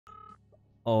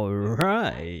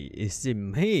Alright, it's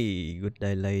me. Good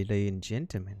day, ladies and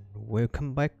gentlemen.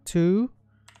 Welcome back to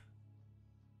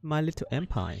my little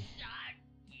empire.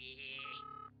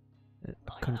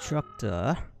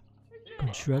 Constructor.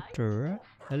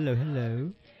 Hello,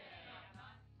 hello.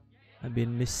 I've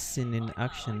been missing in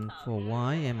action for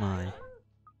why am I?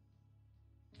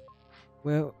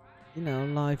 Well, you know,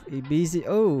 life is busy.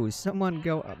 Oh, someone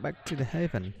go back to the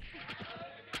heaven.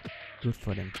 Good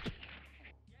for them.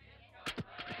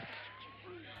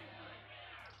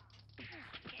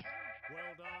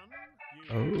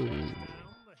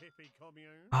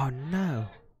 Oh no!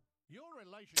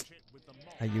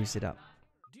 I use it up.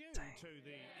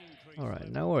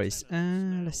 Alright, no worries.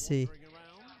 Let's see.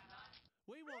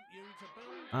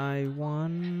 I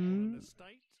want...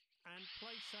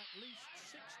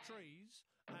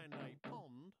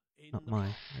 Not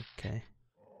mine. Okay.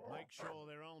 Make sure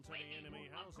there aren't any enemy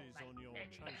houses on your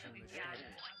chosen estate.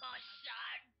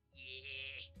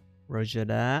 Roger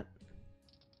that.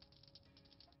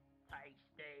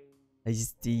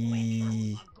 It's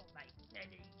the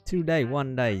 2 day,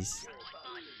 1 days.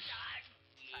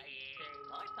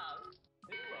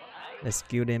 Let's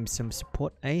give them some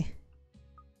support, eh?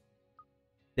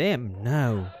 Damn,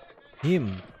 no.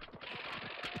 Him.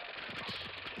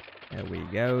 There we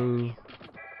go.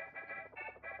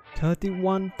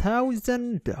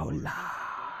 $31,000.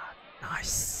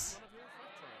 Nice.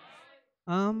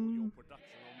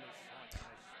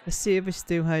 Let's see if we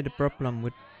still had a problem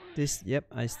with this. Yep,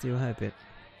 I still have it.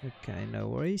 Okay, no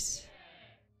worries.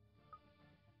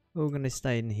 We're gonna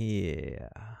stay in here.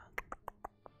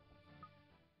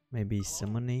 Maybe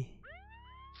some money.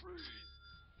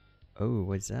 Oh,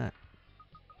 what's that?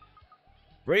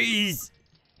 Freeze!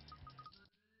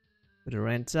 Put the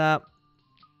rent up.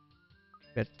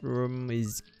 Bedroom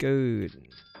is good.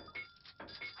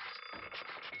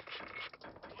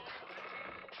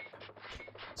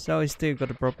 So I still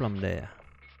got a problem there.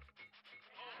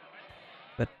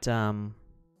 But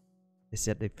they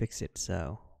said they fix it,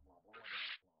 so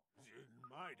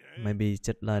maybe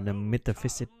just let the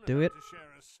metaphysic do it.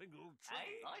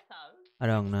 I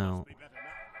don't know.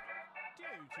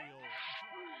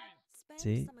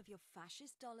 See?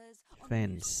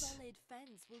 Fence.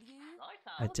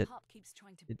 It's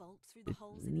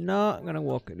not gonna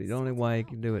work. The only way I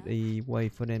can do it is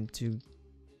wait for them to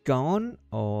gone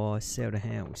or sell the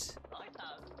house.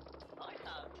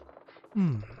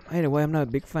 Either way, I'm not a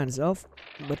big fan of,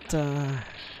 but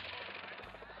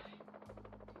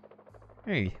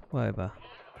hey, whatever.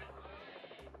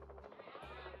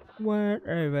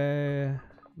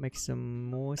 Make some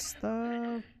more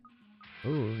stuff. Oh,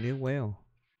 new well.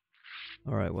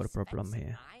 Alright, what a problem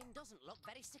here.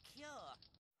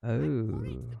 Oh.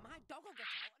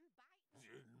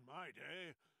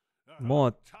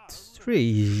 More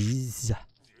trees.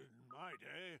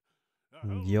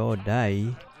 Your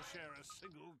day?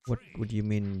 What would you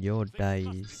mean your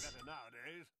days?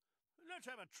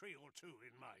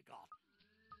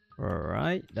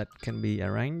 Alright, that can be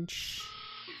arranged.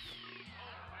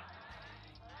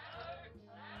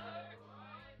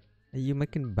 Are you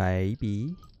making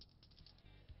baby?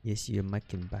 Yes, you're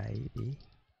making baby.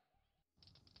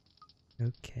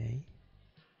 Okay.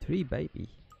 3 baby.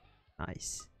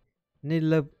 Nice. Need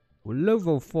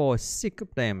level 4, 6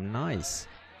 of them. Nice.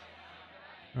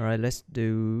 Alright, let's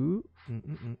do...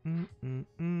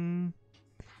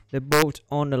 The boat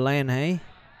on the land, hey?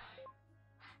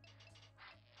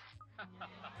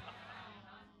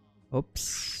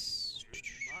 Oops.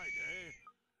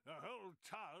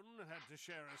 Had to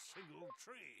share a single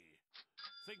tree.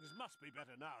 Things must be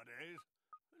better nowadays.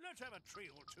 Let's have a tree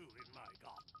or two in my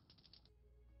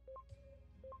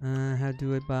garden. How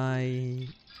do I buy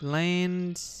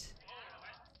land?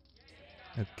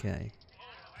 Okay.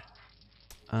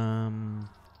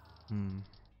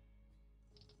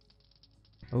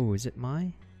 Oh, is it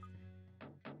my?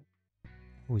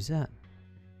 Who is that?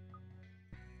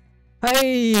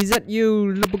 Hey, is that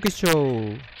you, Lubuka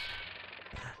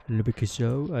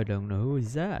Show? I don't know who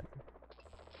is that.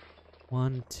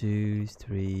 1, 2,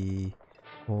 3,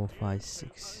 4, 5,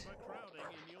 6.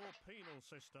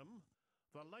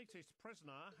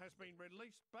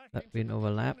 That bin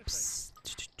overlaps.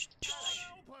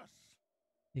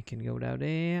 You can go down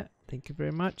there. Thank you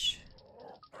very much.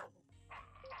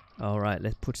 Alright,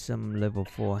 let's put some level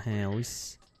 4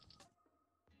 house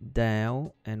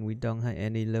down, and we don't have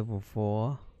any level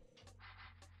 4.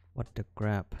 What the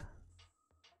crap?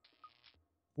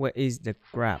 Where is the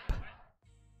crap?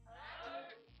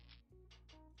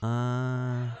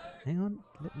 Hang on,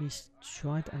 let me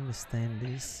try to understand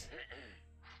this.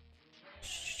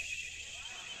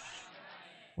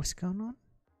 What's going on?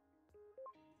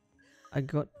 I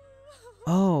got.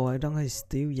 Oh, I don't have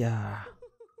steel. Yeah.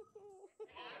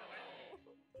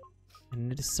 I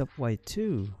need a subway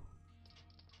too.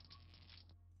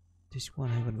 This one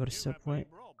I haven't got a subway.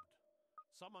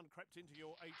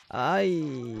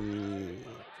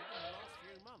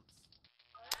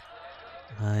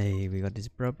 Hey, we got this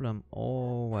problem.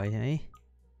 Oh, why, hey?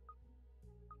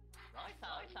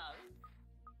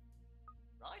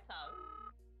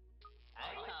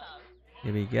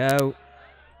 Here we go.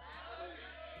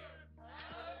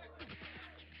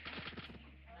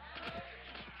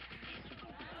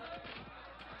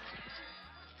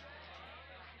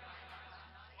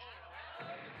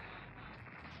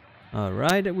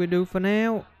 Alright, that we do for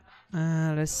now.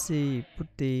 Let's see. Put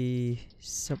the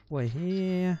subway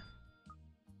here.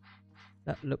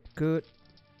 That looked good.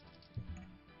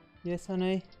 Yes,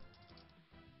 honey.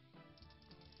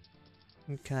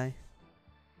 Okay.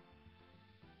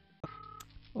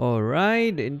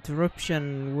 Alright, the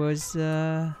interruption was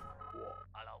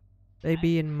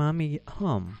baby and mommy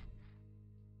home.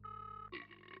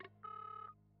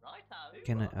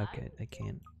 Can I? Okay, I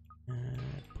can.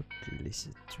 Put the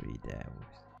lizard tree there.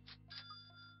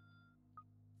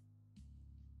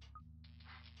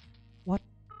 What?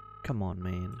 Come on,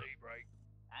 man.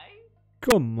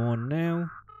 Come on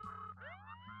now.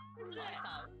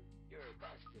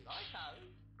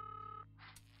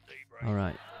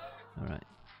 Alright, alright.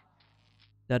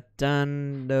 That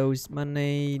done. Those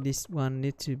money. This one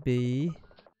need to be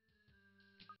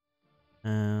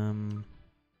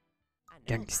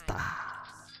gangsta.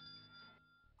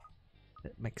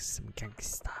 That makes some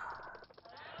gangsta.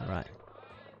 Alright.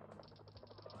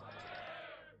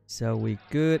 So we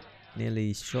good.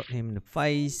 Nearly shot him in the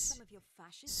face.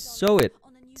 Solid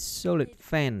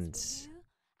fence.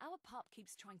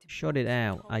 Shot it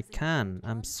out. I can.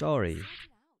 I'm sorry.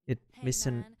 It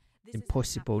mission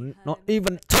impossible. Not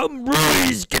even Tom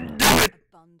Cruise can do it.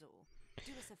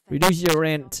 Reduce your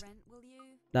rent.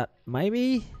 That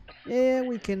maybe. Yeah,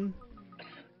 we can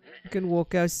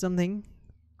work out something.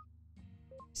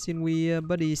 Since we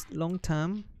buddies long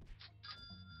time.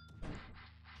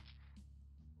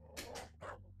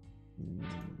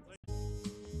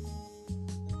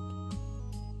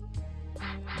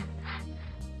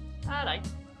 Alright.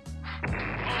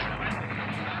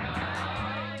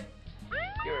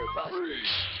 You're a bust.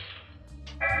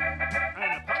 An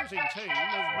opposing team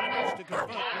has managed to convert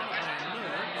one of their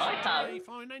nerds into a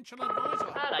financial advisor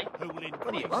who will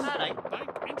increase bank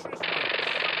interest rates.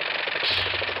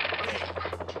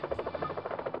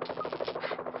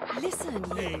 Listen,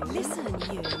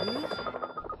 you.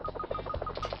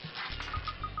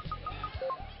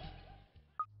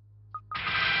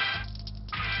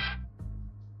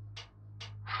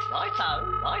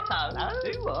 Righto.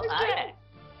 Do what? Yeah.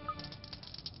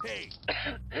 Hey.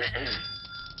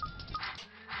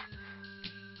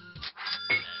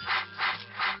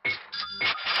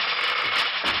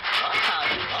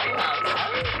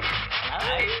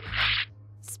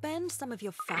 Spend some of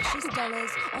your fascist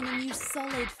dollars on a new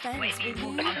solid fence, will you?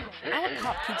 Our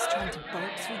pup keeps trying to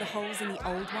bolt through the holes in the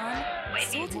old one.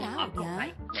 Sort it out,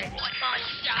 yeah?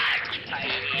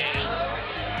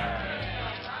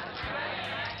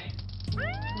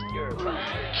 You're a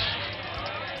bastard.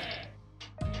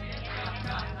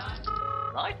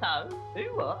 Righto. Do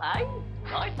what? Eh?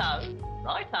 Righto.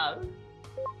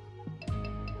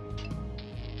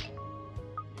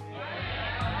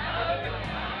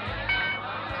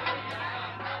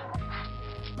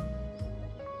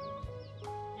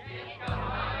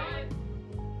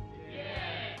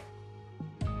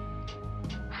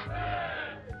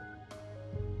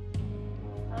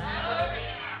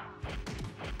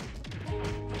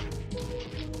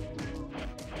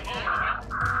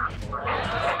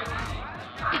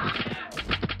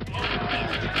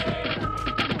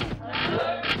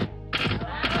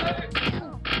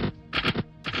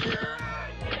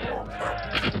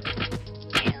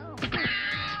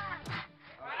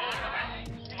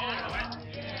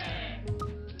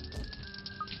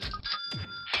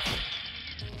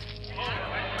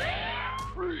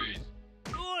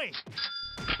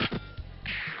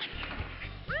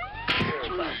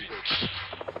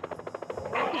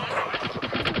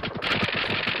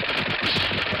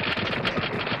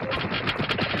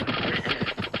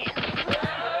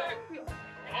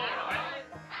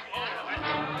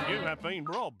 Been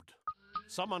robbed.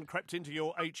 Someone crept into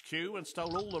your HQ and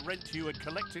stole all the rent you had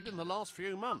collected in the last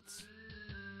few months.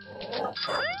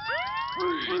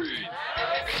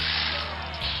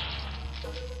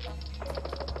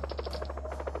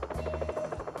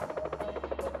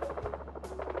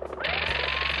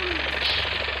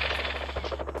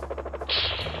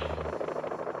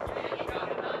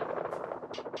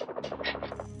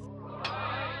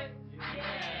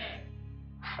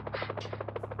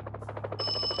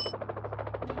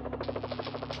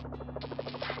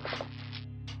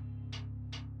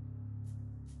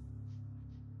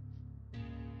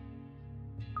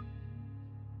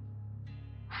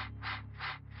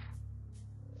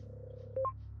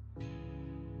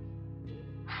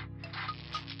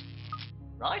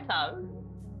 Righto.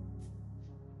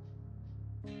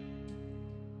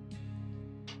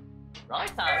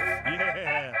 Righto.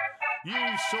 Yeah,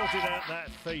 you sorted out that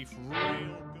thief real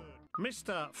good.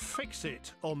 Mr.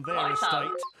 Fix-It on their Righto. estate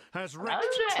has wrecked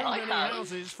too many Righto.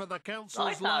 houses for the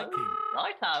council's Righto. liking.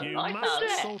 Righto. You Righto.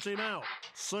 must sort him out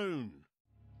soon.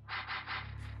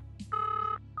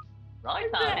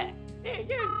 Righto. Here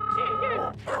you. Here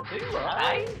you. Who are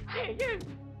they? Here you.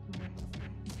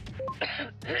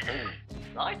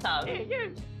 Righto. Here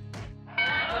you.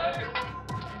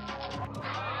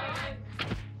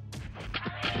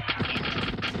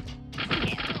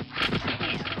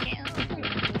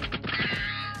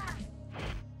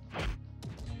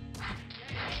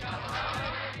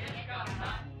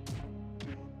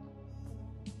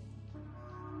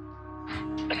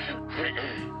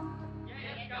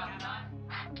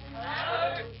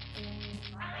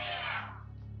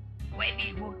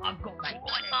 I've got mate.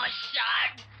 What my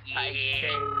son? Hey,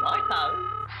 righto.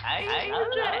 Hey,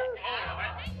 Jack.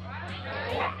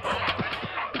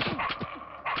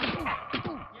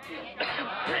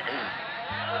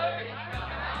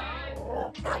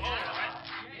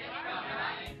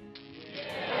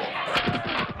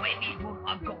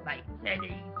 I've got mate.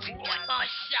 Teddy. What my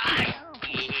son?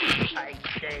 Hey,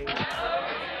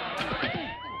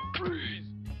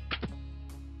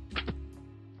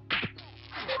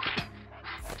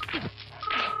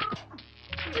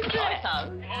 Righto.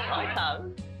 Righto.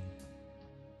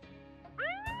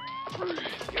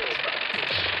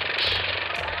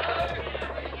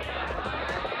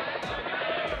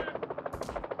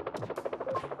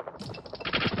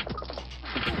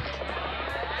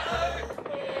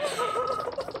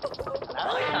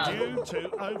 Due to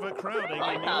overcrowding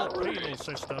in your penal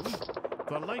system,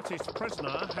 the latest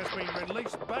prisoner has been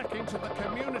released back into the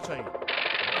community.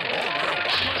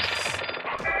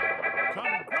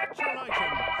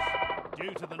 Congratulations!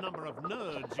 Due to the number of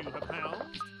nerds you have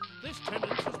housed, this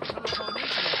tenant has become a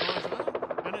financial advisor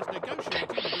and has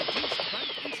negotiated reduced bank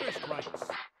interest rates.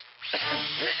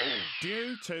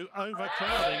 Due to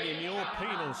overcrowding in your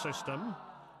penal system,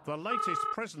 the latest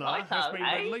prisoner has been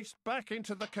released back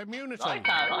into the community.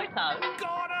 Righto.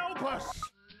 God help us!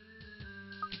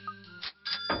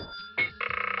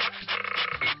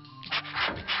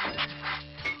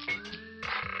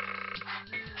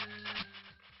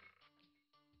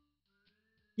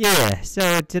 Yeah, so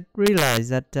I just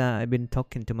realized that I've been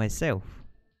talking to myself.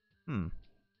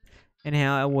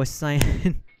 Anyhow, I was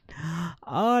saying...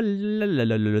 I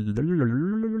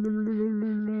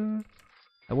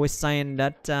was saying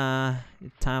that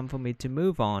it's time for me to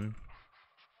move on.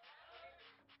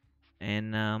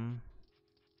 And,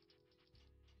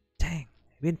 dang,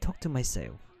 I've been talking to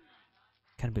myself.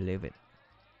 Can't believe it.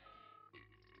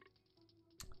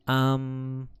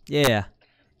 Yeah,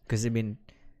 because I've been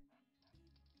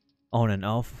on and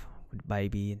off with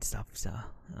baby and stuff, so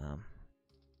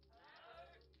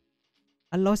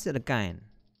I lost it again.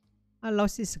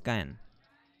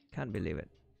 Can't believe it.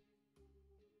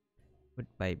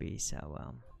 With baby,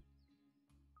 so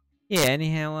yeah,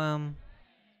 anyhow,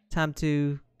 time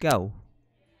to go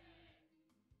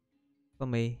for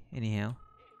me, anyhow.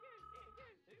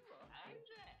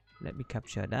 Let me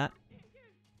capture that.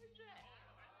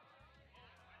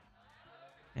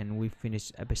 And we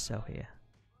finish episode here.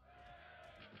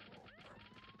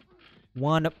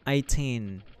 1 of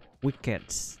 18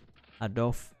 wickets.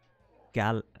 Adolf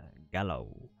Gallo.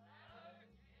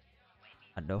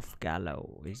 Adolf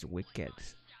Gallo is wicked.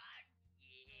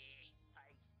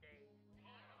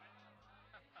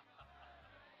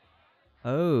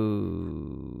 Oh.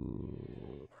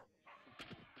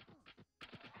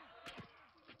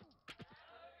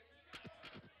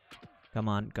 Come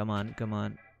on.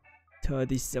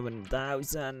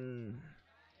 37,000.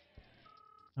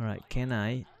 Alright, can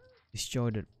I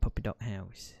destroy the puppy dog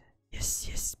house?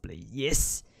 Yes, please.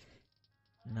 Yes.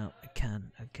 No, I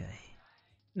can't. Okay.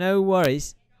 No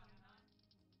worries.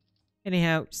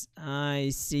 Anyhow,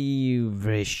 I see you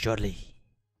very shortly.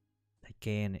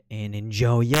 Again, and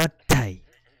enjoy your day.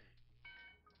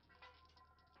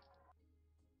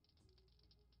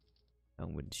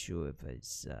 I'm not sure if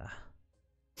it's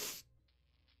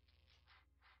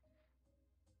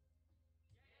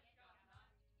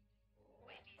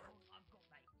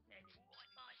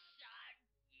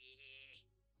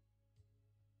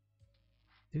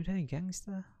do they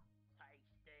gangster?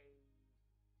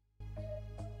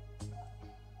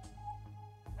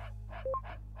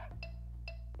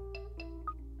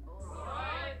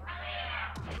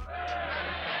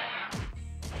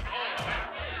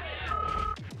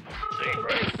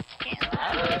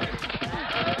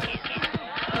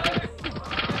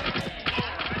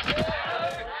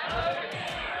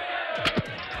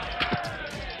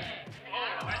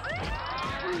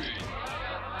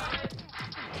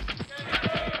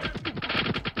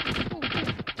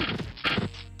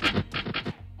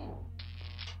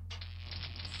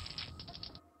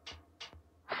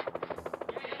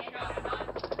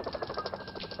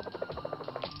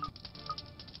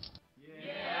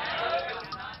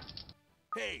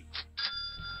 Hey,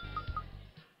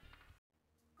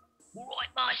 All right,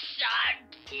 my son.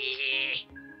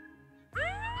 Yeah.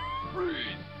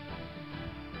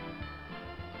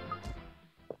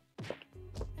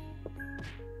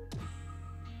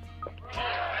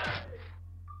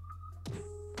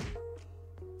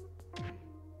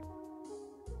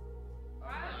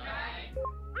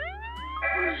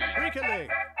 break a leg.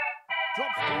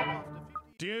 Drops dead after 50.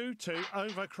 Due to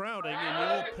overcrowding in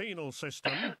your penal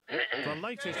system, the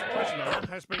latest prisoner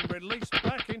has been released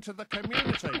back into the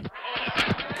community. God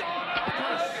help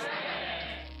us!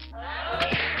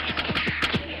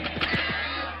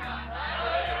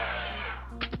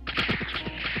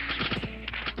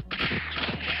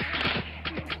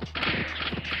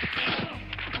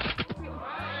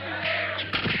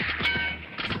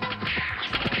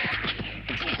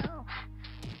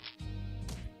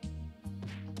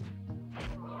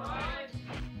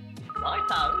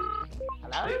 Righto.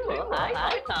 Hello.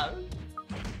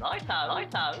 Righto.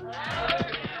 Righto.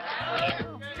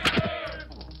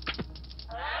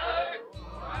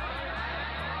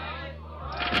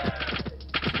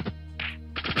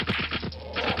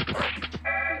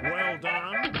 Well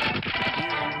done.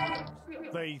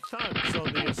 The thugs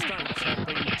on the estates have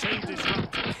been too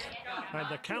disruptive, and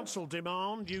the council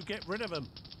demand you get rid of them.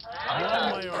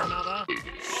 One way or another,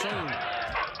 soon.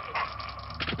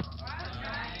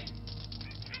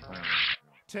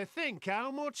 To think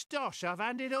how much dosh I've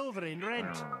handed over in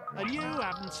rent, and you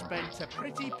haven't spent a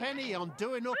pretty penny on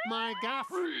doing up my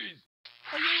gaff. Are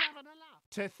you having a laugh?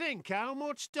 To think how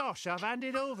much dosh I've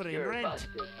handed over in rent,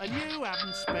 and you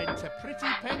haven't spent a pretty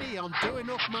penny on doing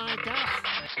up my gaff.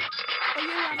 Are you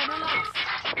having a laugh?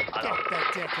 Get the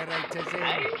decorators in.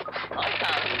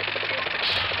 Righto.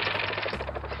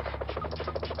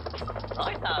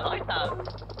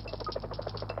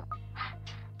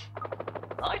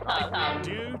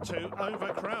 Due to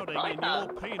overcrowding in your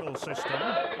penal system,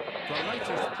 the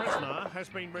latest prisoner has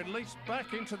been released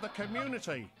back into the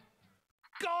community.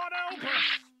 God help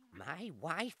us! My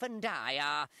wife and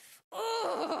I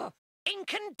are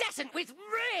incandescent with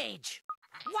rage.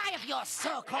 Why have your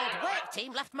so-called work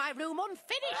team left my room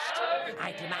unfinished?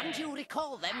 I demand you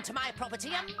recall them to my property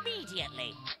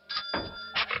immediately.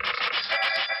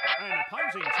 An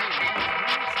opposing team has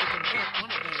managed to convert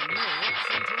one of their lords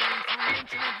into a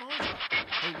financial advisor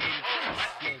who will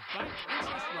increase your bank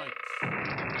interest rates.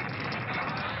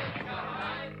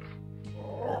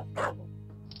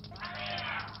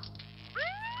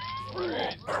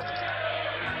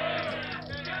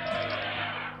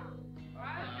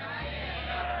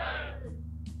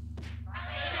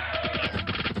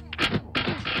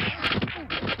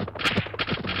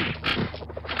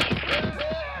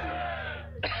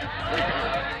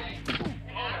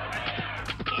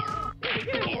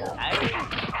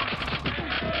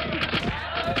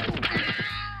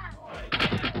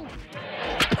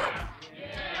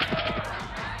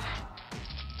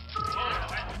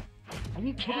 Are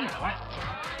you kidding? What?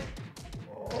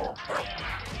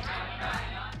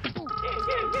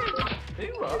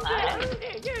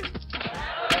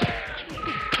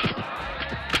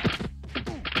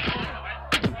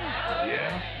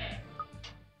 Yeah.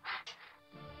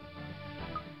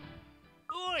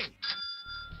 Oi!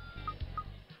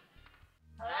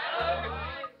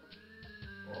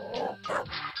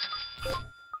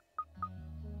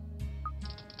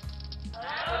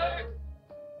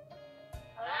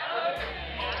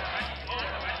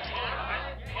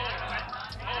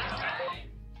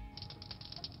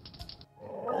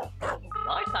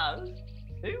 Righto.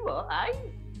 Who what, eh?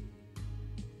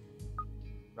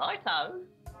 Righto.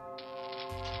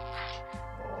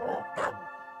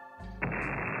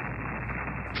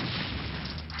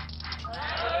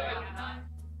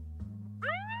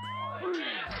 You.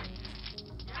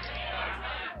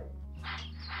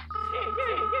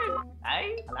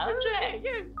 Hey, hello there,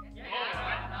 you.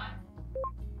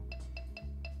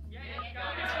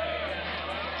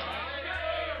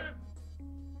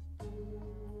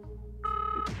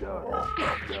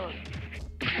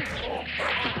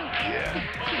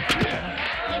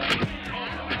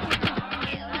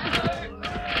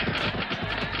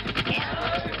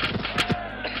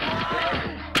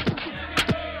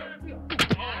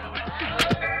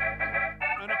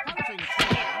 An opposing team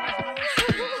has managed to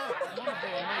convert one of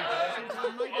their neighbours into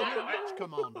a neighbourhood watch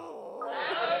commander.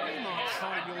 You might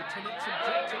find your tenants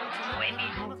objecting to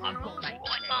I've got, mate.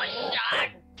 son.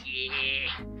 Yeah.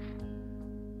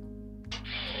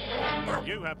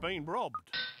 You have been robbed.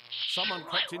 Someone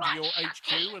crept into your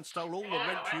HQ and stole all the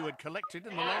rent you had collected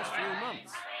in the last few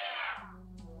months.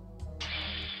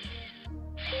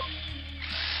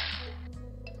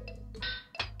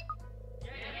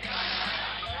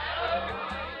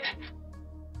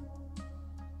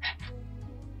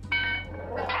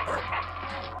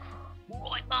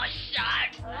 Right, my son.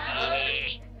 Yeah.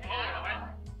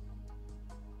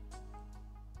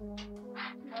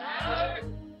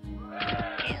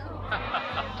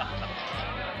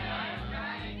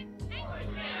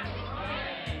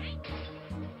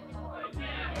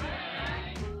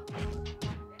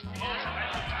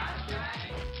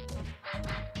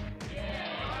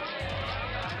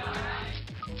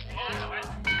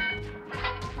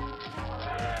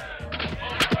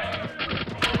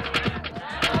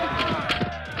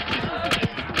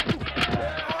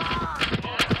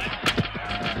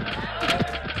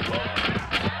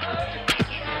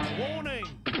 Warning!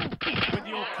 With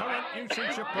your current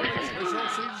usage of police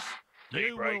resources,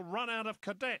 you will run out of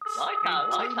cadets in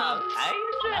 2 months. Hey,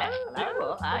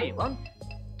 hello, what you want?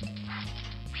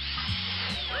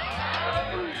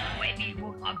 Wherever you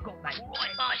want, I've got mate.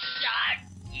 Right, my son.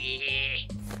 Yeah.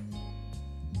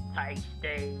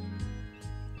 Tasty.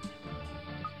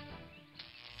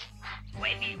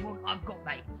 Wherever you want, I've got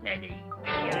mate. Steady.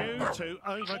 Due to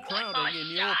overcrowding in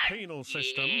your penal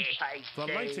system, the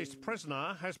latest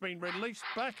prisoner has been released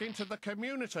back into the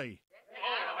community.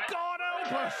 God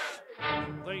help us!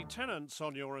 The tenants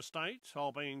on your estate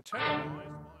are being terrorised.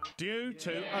 Due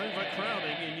to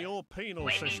overcrowding in your penal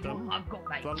system,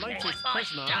 the latest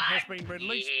prisoner has been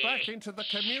released back into the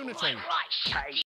community. Right,